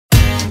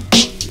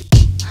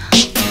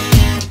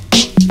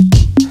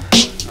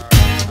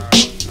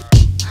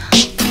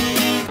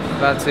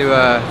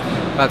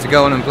about to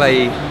go on and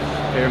play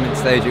Pyramid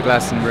Stage at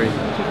Glastonbury.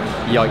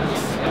 Yikes.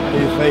 How are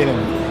you feeling?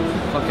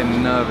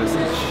 Fucking nervous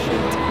as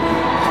shit.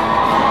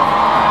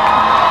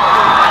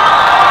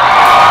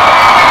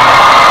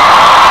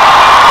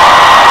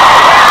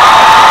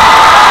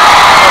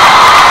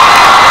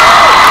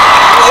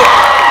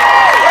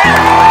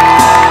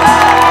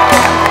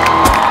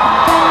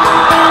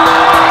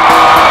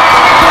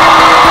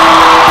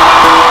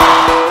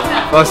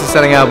 Fastest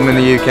selling album in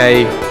the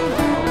UK.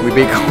 We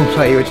beat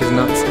Coldplay, which is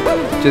nuts.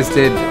 Just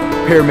did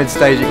Pyramid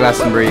Stage at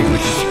Glastonbury,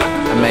 which is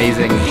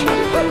amazing.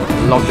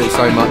 Loved it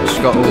so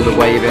much. Got all the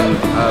waving.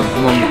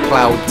 I'm on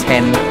cloud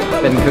 10.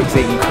 Ben Cook's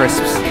eating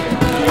crisps.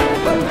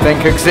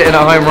 Ben Cook's sitting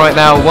at home right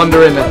now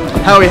wondering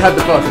how he had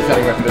the fastest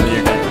selling record in the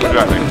UK.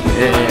 Exactly.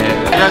 Yeah.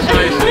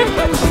 Congratulations.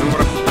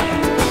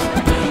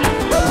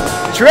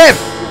 Trev!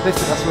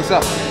 Listen, that's what's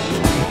up.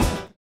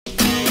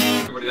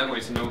 Everybody that way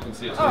so no one can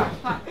see it. Oh,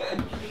 fuck.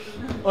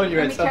 On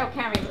your head, son.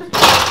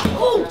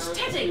 Oh, it's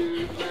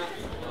Teddy!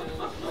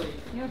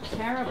 You're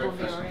terrible,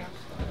 Gloria.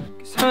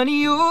 Cause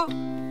honey, your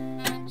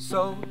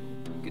soul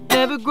could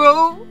never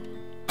grow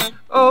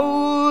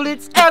old,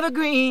 it's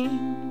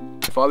evergreen.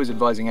 If I was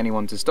advising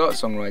anyone to start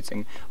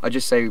songwriting, I'd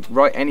just say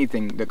write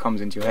anything that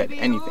comes into your head,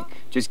 anything.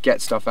 Just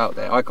get stuff out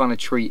there. I kind of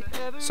treat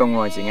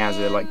songwriting as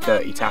a like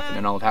dirty tap in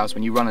an old house.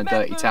 When you run a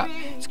dirty tap,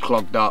 it's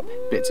clogged up,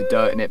 bits of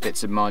dirt in it,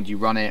 bits of mud. You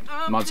run it,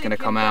 mud's going to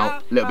come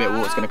out, a little bit of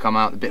water's going to come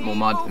out, a bit more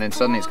mud, and then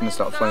suddenly it's going to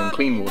start flowing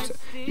clean water.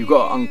 You've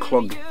got to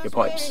unclog your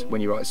pipes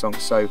when you write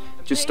songs. So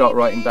just start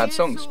writing bad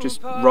songs.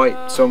 Just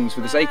write songs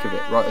for the sake of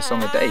it. Write a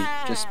song a day.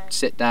 Just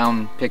sit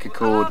down, pick a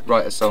chord,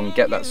 write a song,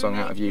 get that song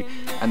out of you.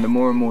 And the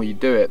more and more you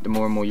do it, the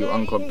more and more you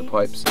unclog the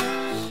pipes.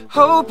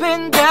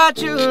 Hoping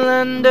that you'll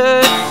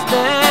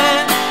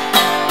understand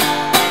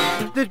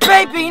that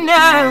baby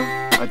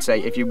now. I'd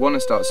say if you want to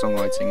start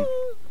songwriting,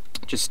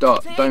 just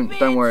start.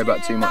 Don't worry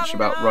about too much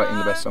about writing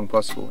the best song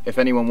possible. If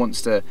anyone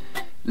wants to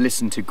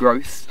listen to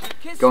growth,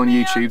 go on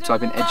YouTube,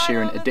 type in Ed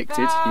Sheeran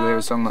Addicted. You'll hear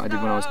a song that I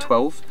did when I was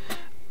 12.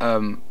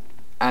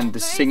 And the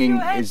singing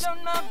is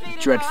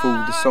dreadful,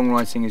 the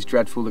songwriting is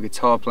dreadful, the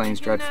guitar playing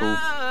is dreadful,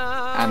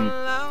 and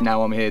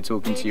now I'm here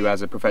talking to you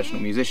as a professional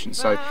musician.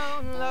 So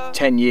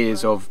 10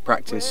 years of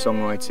practice,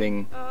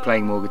 songwriting,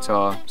 playing more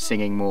guitar,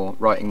 singing more,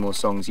 writing more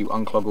songs, you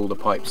unclog all the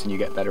pipes and you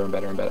get better and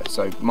better and better.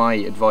 So my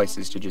advice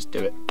is to just do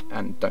it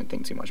and don't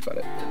think too much about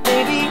it.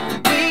 Baby,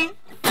 we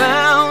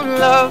found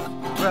love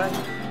right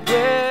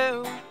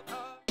there.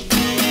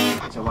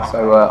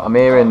 So I'm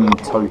here in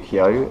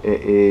Tokyo.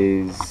 It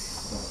is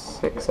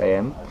 6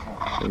 AM.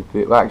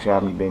 Well, actually I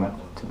haven't been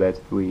to bed.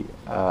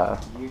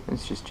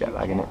 It's just jet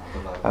lag, innit?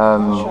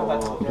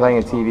 I'm playing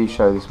a TV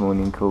show this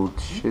morning called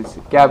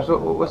Gabs,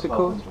 what's it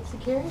called?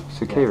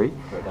 Sakiri.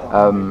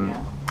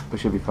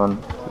 Which should be fun.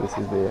 So this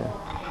is the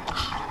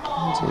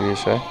TV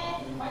show.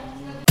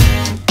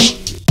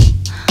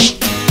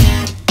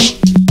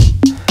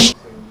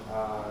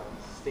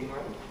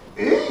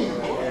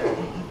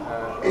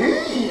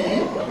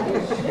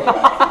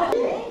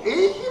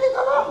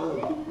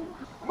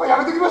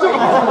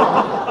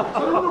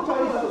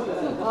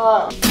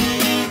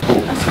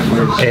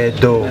 Ed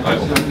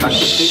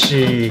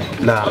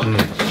Sheeran.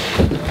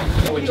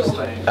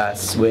 I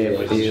swear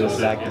it feels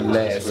like the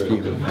last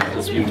few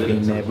nights. We've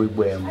been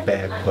everywhere and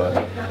back,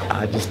 but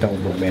I just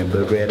don't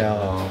remember it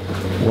all.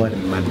 What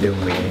am I doing?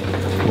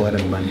 What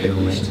am I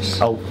doing?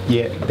 Oh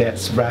yeah,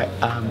 that's right,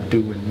 I'm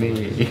doing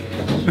me.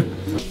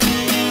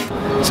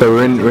 So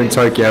we're in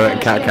Tokyo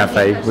at Cat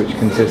Cafe, which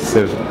consists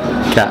of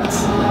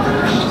cats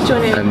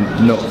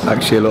and not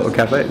actually a lot of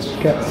cafes.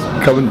 Cats.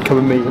 Come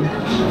and meet them.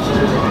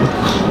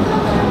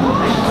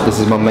 This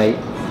is my mate,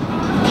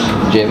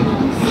 Jim.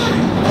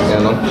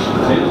 Going on?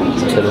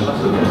 Chilling.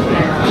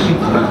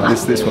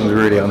 This one's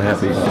really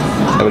unhappy.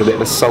 Having a bit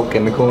of a sulk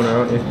in the corner,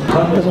 aren't you? He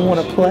doesn't want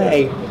to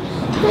play.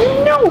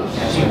 No.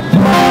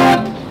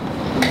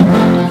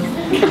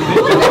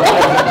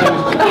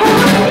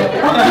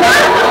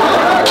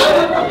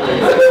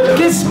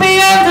 Kiss me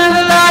under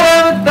the light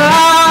of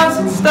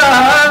 1,000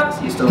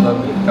 stars. You still love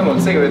me. Come on,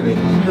 sing it with me.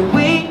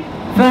 We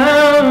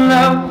found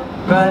love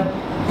right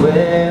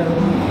where we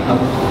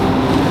are.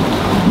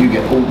 You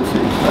get all the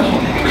food.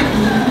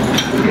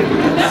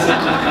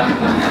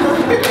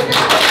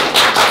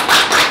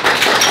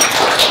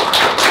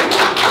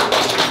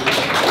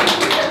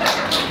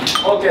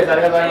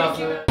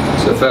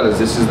 So fellas,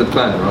 this is the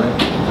plan, right?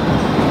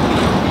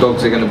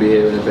 Dogs are going to be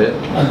here in a bit.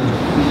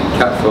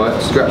 Cat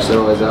fight, scratch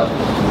their eyes out.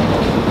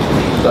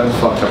 Don't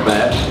fuck a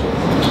bear. Do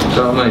you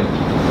know what I mean?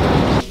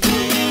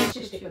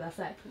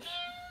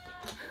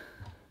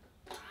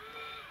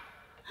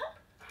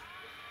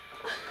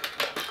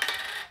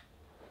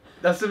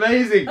 That's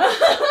amazing!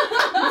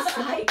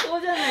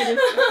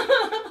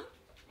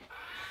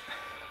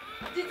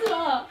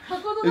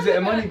 Is it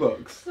a money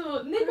box?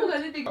 I'm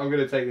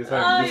gonna take this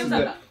home.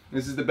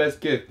 This is the best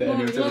gift that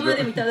anyone's ever got.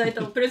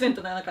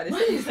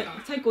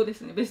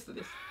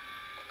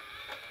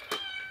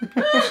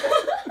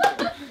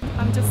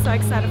 I'm just so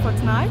excited for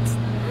tonight,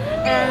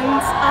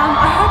 and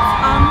I hope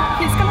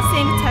he's gonna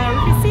sing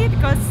Telepathy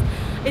because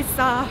it's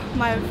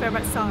my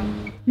favorite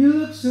song. You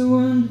look so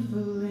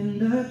wonderful in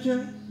that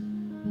dress.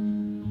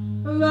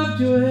 I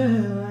loved your hair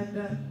like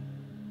that.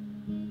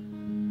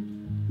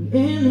 And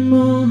in the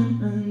morning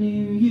I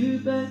knew you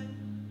better.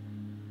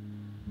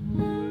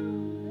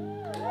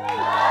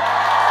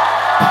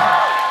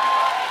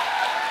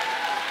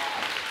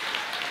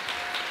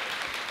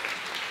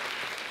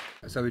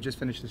 So we just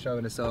finished the show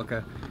in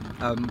Osaka.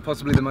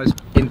 Possibly the most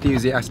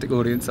enthusiastic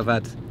audience I've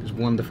had. It was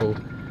wonderful.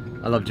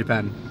 I love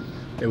Japan.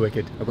 They're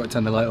wicked. I've got to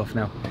turn the light off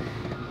now.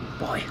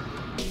 Bye.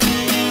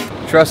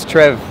 Trust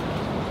Trev.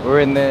 We're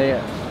in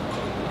the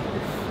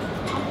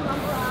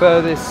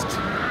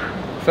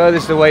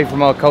furthest away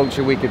from our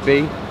culture we could be.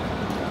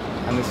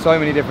 And there's so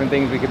many different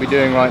things we could be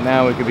doing right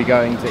now. We could be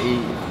going to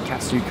eat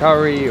katsu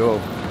curry or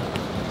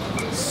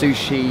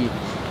sushi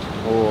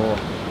or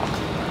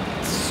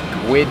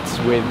squids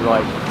with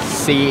like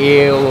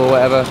sea eel or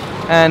whatever,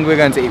 and we're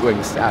going to eat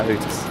wings at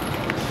Hooters.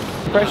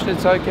 The impression of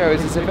Tokyo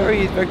is it's a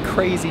very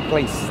crazy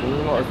place. There's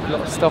a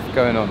lot of stuff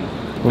going on.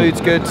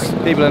 Food's good,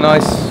 people are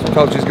nice,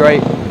 culture's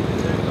great.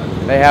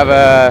 They have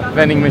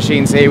vending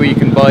machines here where you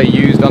can buy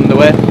used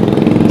underwear,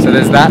 so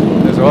there's that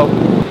as well.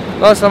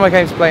 Last time I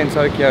came to play in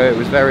Tokyo, it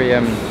was very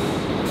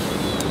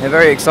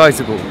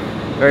excitable,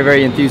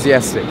 very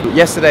enthusiastic.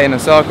 Yesterday in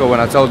Osaka, when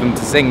I told them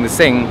to sing the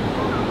Sing,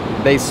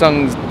 they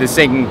sung the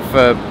Sing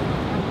for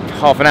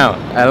half an hour,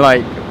 and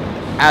like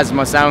as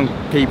my sound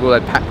people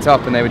had packed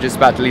up and they were just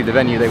about to leave the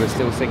venue, they were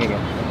still singing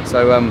it.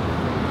 So I'm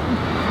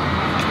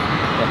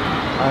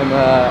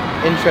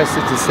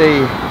interested to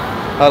see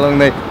how long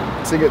they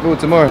sing it for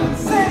tomorrow.